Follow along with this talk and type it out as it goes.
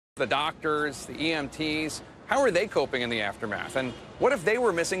the doctors, the EMTs, how are they coping in the aftermath? And what if they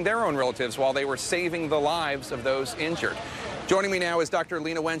were missing their own relatives while they were saving the lives of those injured? Joining me now is Dr.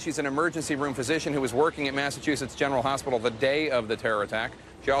 Lena Wen. She's an emergency room physician who was working at Massachusetts General Hospital the day of the terror attack.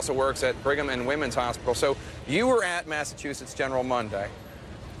 She also works at Brigham and Women's Hospital. So you were at Massachusetts General Monday.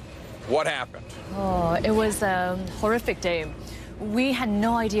 What happened? Oh, it was a horrific day. We had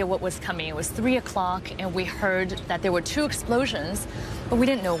no idea what was coming. It was 3 o'clock, and we heard that there were 2 explosions, but we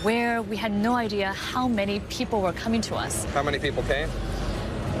didn't know where. We had no idea how many people were coming to us. How many people came?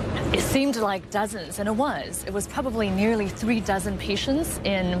 It seemed like dozens, and it was. It was probably nearly 3 dozen patients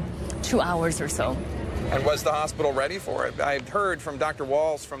in 2 hours or so. And was the hospital ready for it? I've heard from Dr.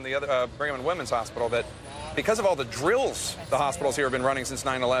 Walls from the other Brigham and Women's Hospital that because of all the drills the hospitals here have been running since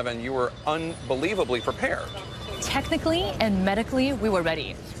 9/11, you were unbelievably prepared. Technically and medically, we were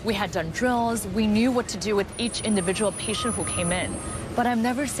ready. We had done drills. We knew what to do with each individual patient who came in. But I've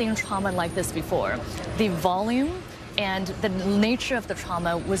never seen trauma like this before. The volume and the nature of the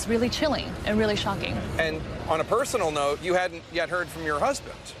trauma was really chilling and really shocking. And on a personal note, you hadn't yet heard from your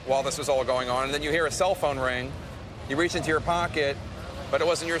husband while this was all going on, and then you hear a cell phone ring. You reach into your pocket, but it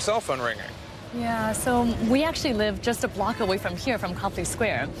wasn't your cell phone ringing. Yeah, so we actually live just a block away from here, from Copley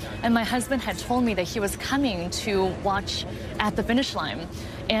Square. And my husband had told me that he was coming to watch at the finish line.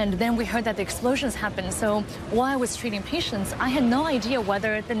 And then we heard that the explosions happened. So while I was treating patients, I had no idea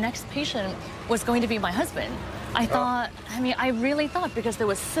whether the next patient was going to be my husband. I really thought, because there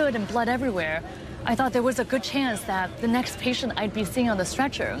was soot and blood everywhere, I thought there was a good chance that the next patient I'd be seeing on the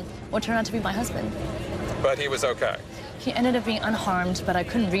stretcher would turn out to be my husband. But he was okay. He ended up being unharmed, but I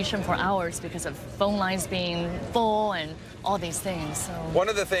couldn't reach him for hours because of phone lines being full and all these things. So one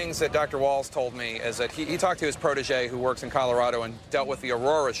of the things that Dr. Walls told me is that he talked to his protege who works in Colorado and dealt with the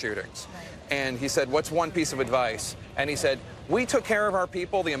Aurora shootings. Right. And he said, what's one piece of advice? And he said, we took care of our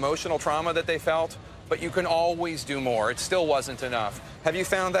people, the emotional trauma that they felt, but you can always do more. It still wasn't enough. Have you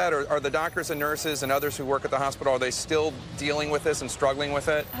found that? Or are the doctors and nurses and others who work at the hospital, are they still dealing with this and struggling with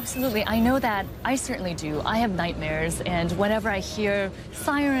it? Absolutely. I know that. I certainly do. I have nightmares, and whenever I hear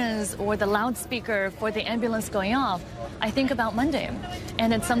sirens or the loudspeaker for the ambulance going off, I think about Monday.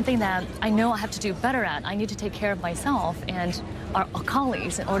 And it's something that I know I have to do better at. I need to take care of myself and our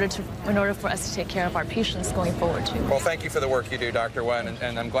colleagues in order for us to take care of our patients going forward too. Well, thank you for the work you do, Dr. Wen,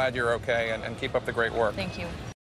 and I'm glad you're okay, and keep up the great work. Thank you.